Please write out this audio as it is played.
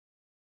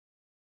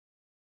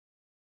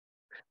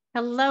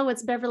Hello,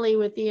 it's Beverly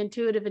with the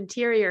Intuitive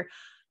Interior,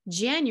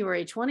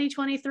 January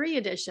 2023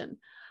 edition.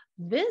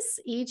 This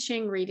I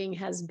Ching reading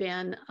has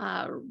been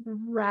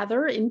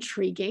rather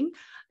intriguing.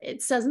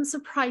 It doesn't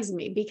surprise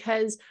me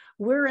because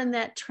we're in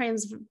that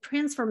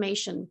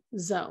transformation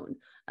zone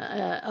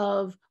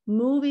of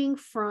moving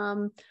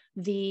from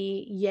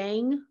the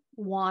Yang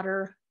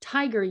Water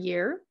Tiger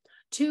year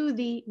to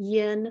the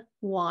Yin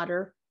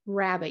Water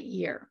Rabbit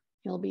year.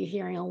 You'll be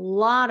hearing a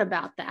lot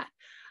about that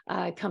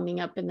coming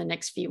up in the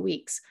next few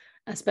weeks,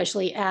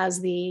 especially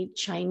as the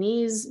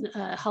Chinese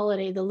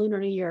holiday, the Lunar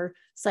New Year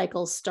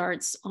cycle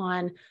starts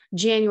on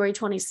January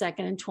 22nd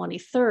and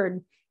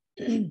 23rd.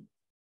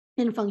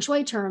 In Feng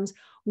Shui terms,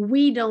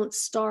 we don't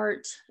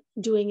start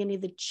doing any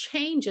of the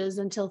changes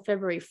until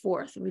February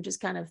 4th. We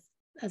just kind of,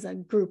 as a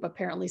group,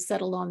 apparently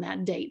settled on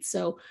that date.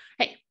 So,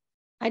 hey,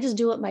 I just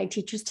do what my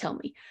teachers tell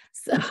me.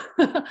 So,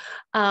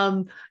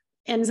 and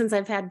since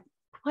I've had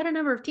quite a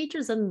number of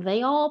teachers, and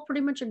they all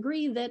pretty much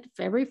agree that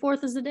February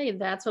 4th is the day.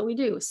 That's what we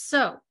do.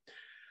 So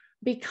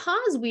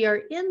because we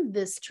are in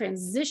this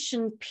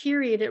transition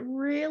period, it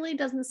really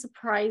doesn't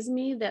surprise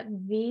me that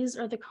these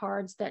are the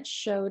cards that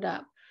showed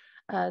up.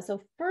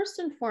 So first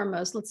and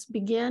foremost, let's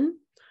begin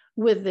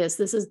with this.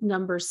 This is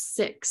number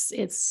 6.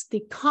 It's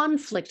the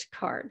conflict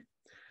card.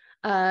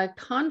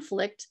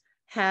 Conflict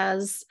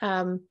has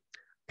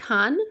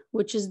Kan,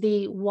 which is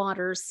the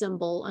water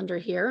symbol under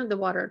here, the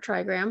water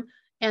trigram.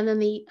 And then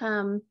the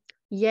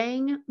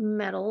Yang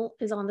metal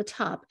is on the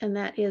top, and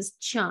that is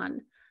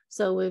Chan.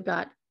 So we've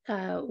got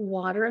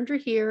water under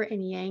here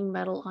and Yang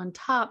metal on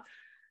top.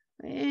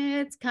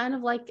 It's kind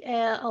of like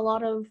a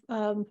lot of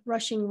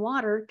rushing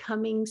water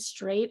coming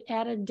straight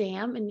at a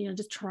dam and,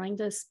 just trying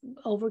to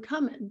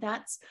overcome it.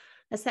 That's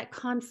that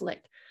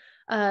conflict.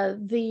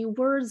 The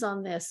words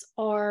on this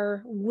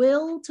are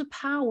will to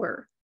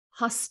power,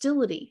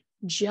 hostility,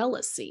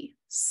 jealousy,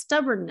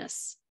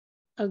 stubbornness,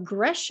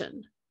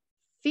 aggression,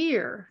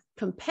 fear,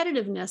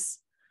 competitiveness,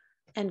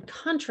 and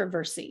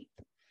controversy.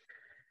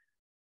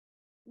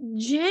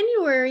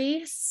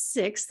 January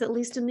 6th, at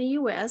least in the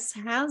US,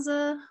 has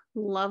a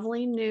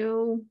lovely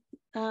new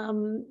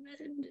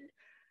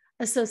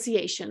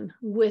association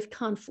with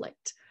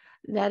conflict.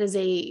 That is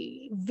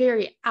a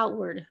very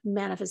outward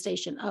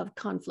manifestation of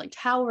conflict.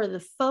 However, the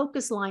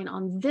focus line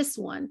on this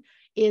one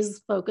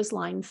is focus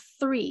line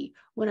 3.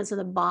 When it's at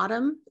the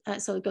bottom,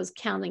 so it goes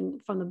counting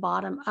from the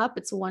bottom up,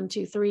 it's 1,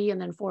 2, 3,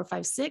 and then 4,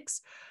 5,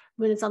 6.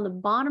 When it's on the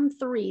bottom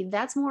 3,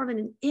 that's more of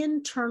an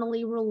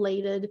internally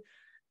related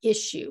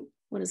issue.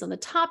 When it's on the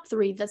top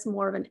 3, that's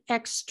more of an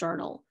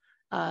external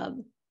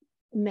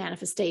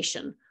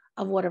manifestation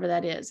of whatever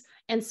that is.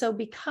 And so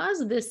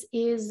because this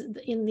is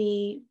in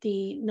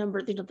the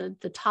number,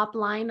 the top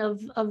line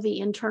of the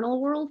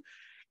internal world,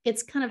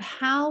 it's kind of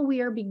how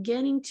we are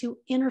beginning to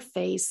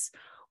interface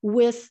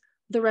with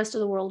the rest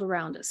of the world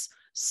around us.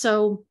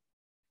 So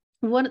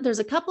there's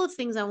a couple of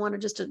things I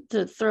wanted just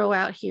to throw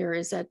out here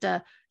is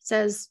that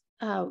says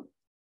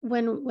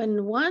when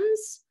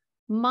one's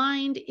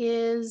mind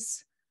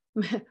is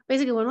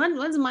basically when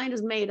one's mind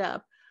is made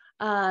up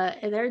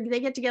and they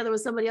get together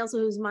with somebody else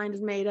whose mind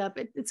is made up,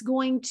 it's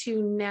going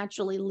to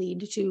naturally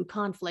lead to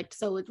conflict.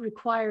 So it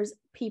requires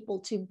people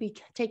to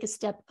take a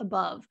step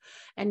above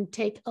and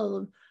take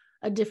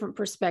a different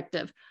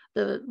perspective.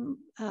 The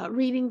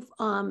reading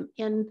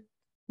in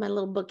my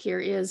little book here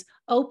is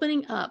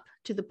opening up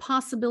to the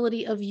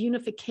possibility of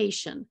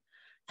unification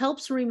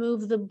helps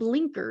remove the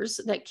blinkers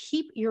that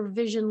keep your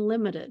vision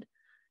limited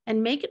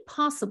and make it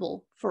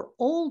possible for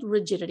old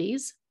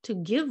rigidities to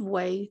give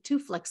way to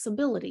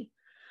flexibility.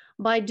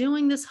 By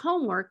doing this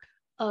homework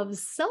of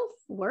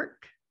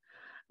self-work,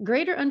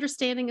 greater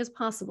understanding is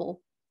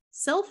possible,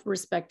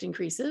 self-respect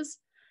increases,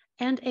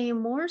 and a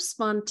more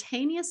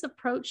spontaneous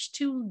approach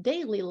to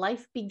daily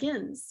life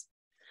begins.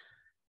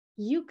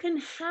 You can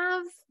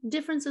have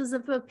differences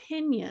of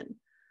opinion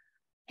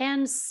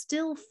and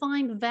still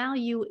find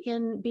value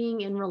in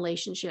being in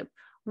relationship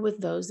with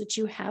those that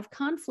you have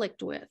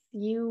conflict with.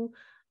 You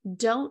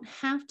don't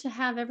have to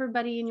have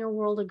everybody in your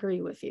world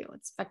agree with you. In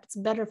fact, it's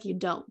better if you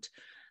don't.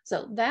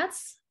 So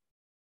that's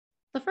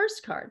the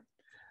first card.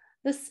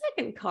 The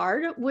second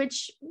card,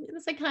 which,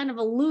 as I kind of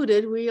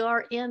alluded, we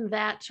are in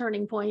that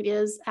turning point,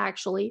 is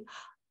actually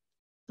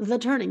the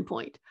turning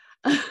point.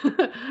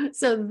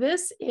 So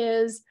this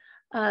is,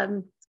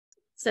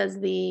 says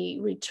the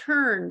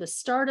return, the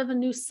start of a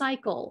new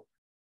cycle,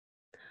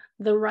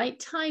 the right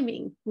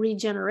timing,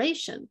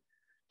 regeneration,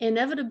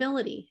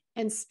 inevitability,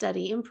 and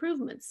steady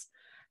improvements.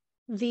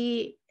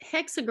 The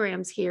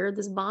hexagrams here,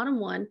 this bottom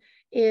one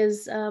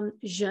is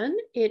Jun.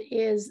 It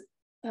is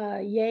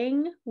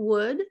Yang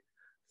wood.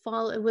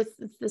 Follow with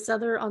this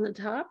other on the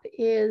top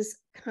is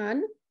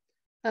Kan.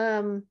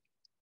 Kun.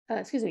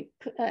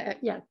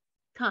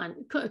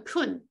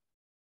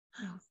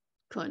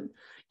 Kun.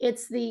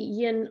 It's the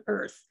Yin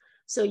earth.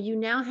 So you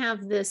now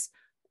have this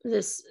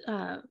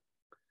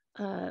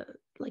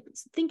like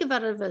think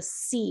about it as a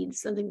seed,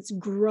 something that's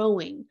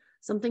growing,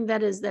 something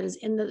that is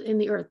in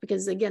the earth.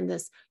 Because again,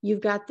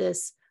 you've got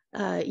this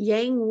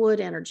yang wood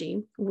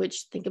energy,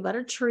 which think about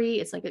a tree.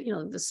 It's like,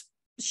 this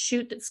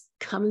shoot that's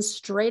coming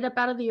straight up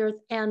out of the earth.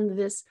 And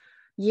this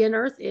yin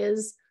earth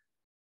is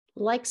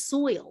like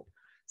soil.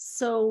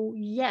 So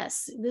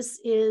yes, this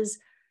is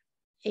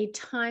a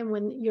time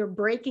when you're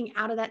breaking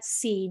out of that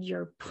seed,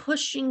 you're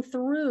pushing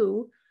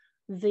through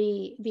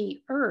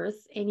the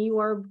earth, and you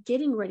are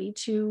getting ready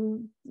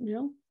to,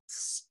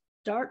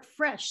 start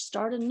fresh,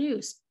 start a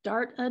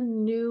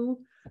new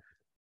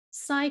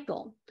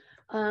cycle.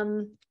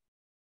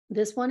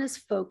 This one is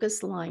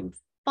focus line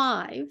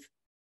 5.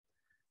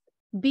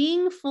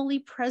 Being fully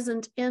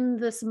present in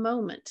this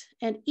moment,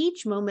 and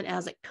each moment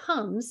as it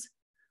comes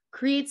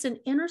creates an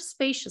inner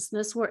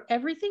spaciousness where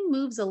everything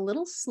moves a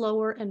little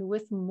slower and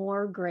with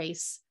more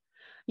grace.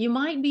 You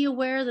might be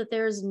aware that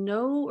there's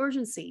no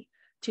urgency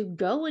to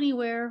go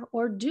anywhere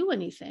or do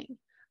anything,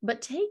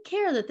 but take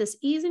care that this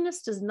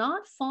easiness does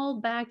not fall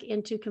back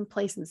into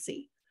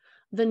complacency.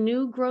 The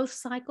new growth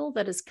cycle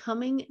that is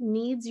coming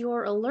needs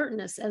your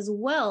alertness as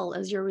well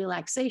as your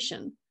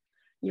relaxation,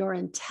 your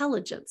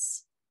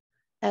intelligence,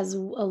 as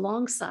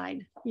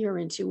alongside your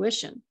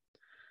intuition.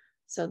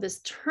 So this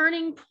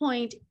turning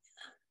point,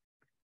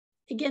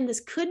 again, this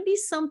could be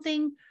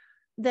something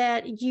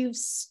that you've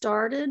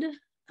started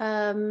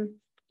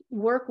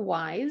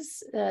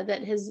work-wise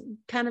that has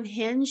kind of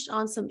hinged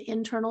on some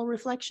internal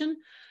reflection.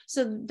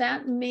 So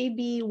that may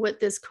be what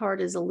this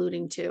card is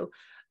alluding to.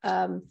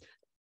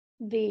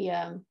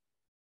 The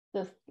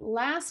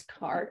last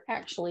card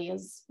actually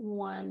is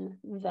one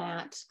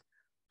that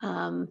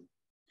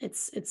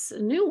it's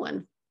a new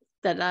one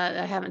that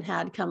I haven't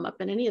had come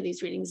up in any of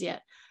these readings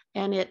yet,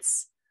 and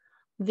it's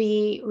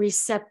the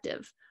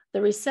receptive.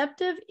 The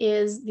receptive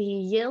is the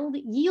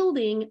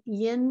yielding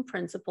yin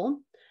principle.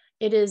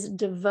 It is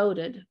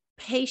devoted,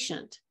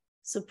 patient,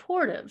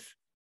 supportive,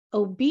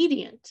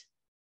 obedient,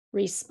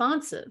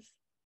 responsive,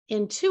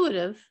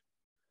 intuitive,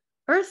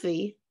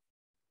 earthy,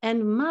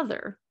 and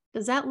mother.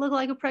 Does that look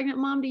like a pregnant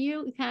mom to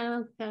you? It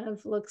kind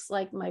of looks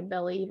like my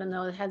belly, even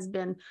though it has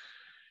been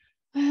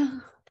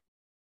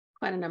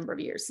quite a number of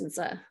years since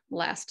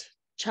last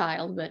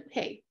child. But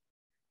hey,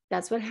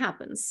 that's what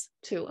happens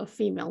to a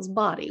female's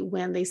body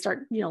when they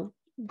start,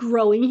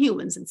 growing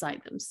humans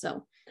inside them.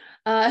 So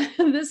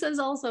this is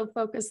also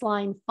focus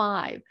line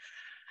 5.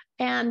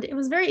 And it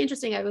was very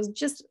interesting. I was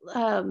just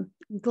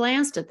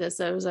glanced at this.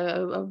 There was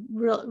a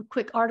real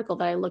quick article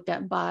that I looked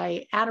at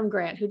by Adam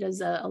Grant, who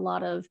does a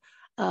lot of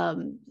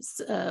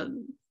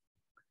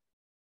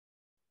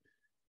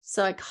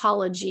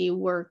psychology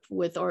work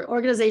with, or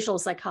organizational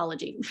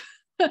psychology.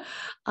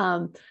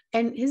 And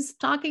he's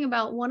talking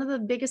about one of the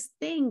biggest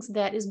things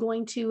that is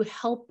going to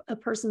help a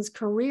person's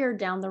career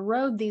down the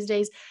road these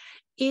days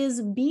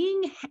is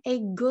being a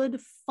good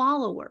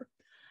follower.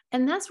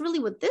 And that's really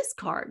what this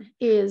card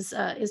is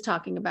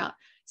talking about.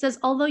 It says,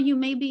 although you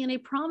may be in a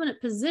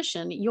prominent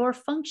position, your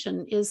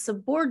function is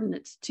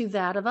subordinate to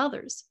that of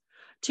others.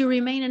 To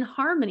remain in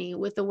harmony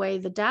with the way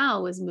the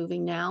Tao is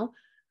moving now,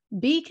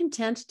 be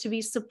content to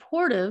be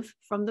supportive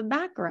from the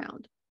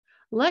background.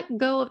 Let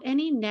go of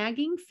any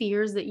nagging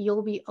fears that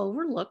you'll be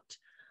overlooked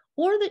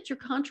or that your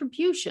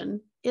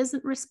contribution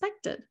isn't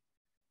respected.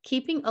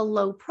 Keeping a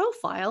low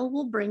profile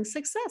will bring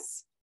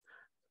success.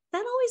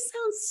 That always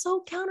sounds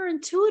so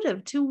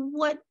counterintuitive to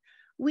what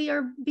we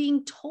are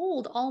being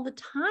told all the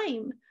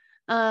time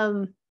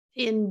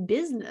in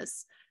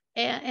business.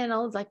 And I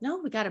was like, no,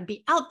 we got to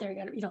be out there.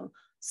 You got to,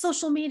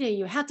 social media,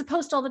 you have to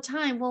post all the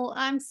time. Well,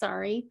 I'm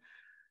sorry.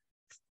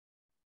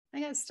 I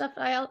got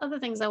other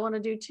things I want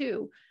to do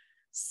too.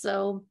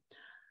 So,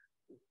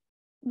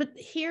 but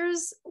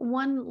here's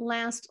one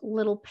last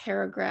little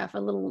paragraph, a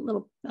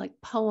little like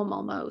poem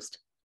almost.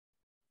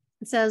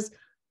 It says,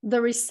 the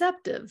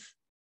receptive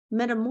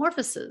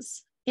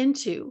metamorphoses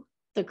into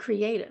the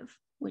creative,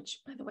 which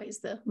by the way is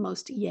the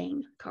most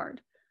yang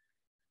card.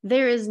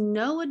 There is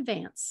no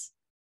advance,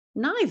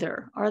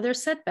 neither are there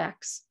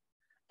setbacks.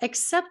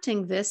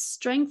 Accepting this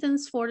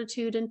strengthens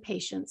fortitude and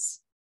patience.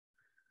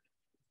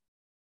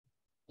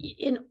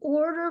 In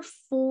order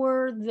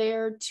for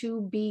there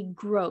to be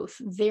growth,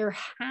 there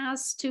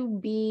has to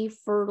be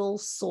fertile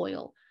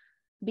soil,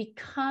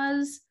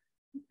 because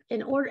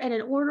in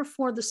order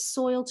for the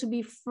soil to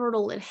be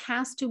fertile, it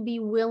has to be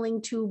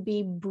willing to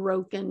be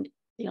broken,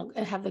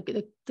 and have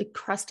the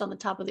crust on the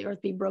top of the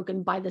earth be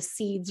broken by the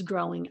seeds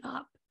growing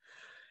up.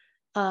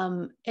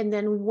 And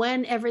then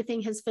when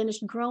everything has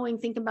finished growing,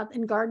 think about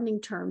in gardening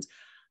terms,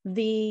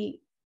 the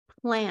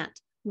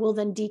plant will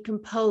then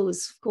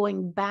decompose,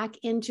 going back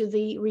into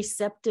the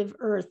receptive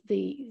earth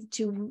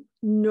to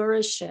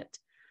nourish it.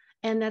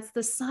 And that's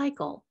the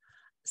cycle.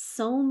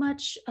 So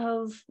much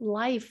of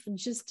life,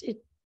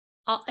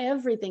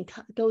 everything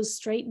goes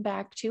straight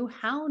back to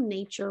how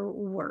nature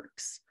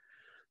works.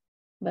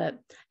 But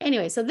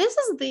anyway, so this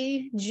is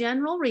the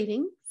general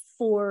reading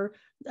for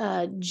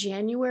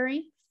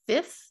January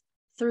 5th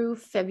through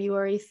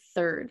February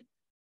 3rd.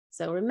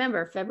 So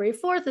remember, February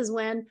 4th is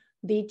when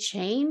the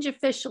change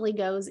officially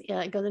goes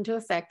into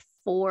effect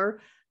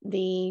for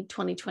the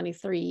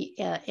 2023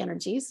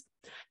 energies.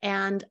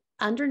 And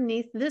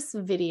underneath this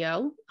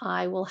video,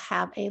 I will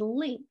have a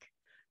link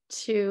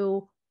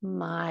to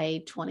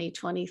my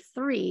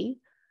 2023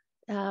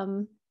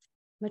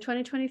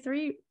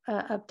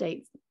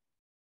 update.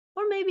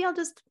 Or maybe I'll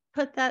just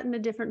put that in a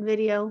different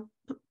video,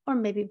 or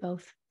maybe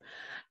both.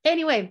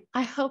 Anyway,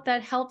 I hope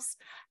that helps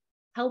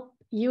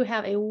you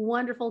have a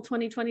wonderful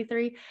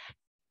 2023.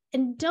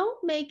 And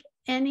don't make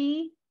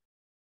any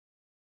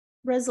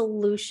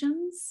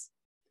resolutions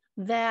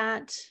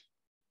that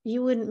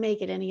you wouldn't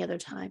make at any other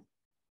time,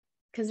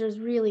 because there's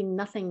really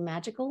nothing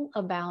magical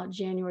about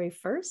January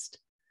 1st.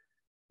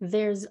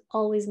 There's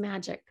always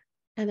magic,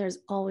 and there's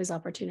always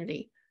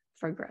opportunity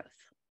for growth.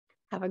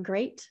 Have a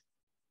great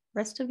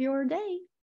rest of your day.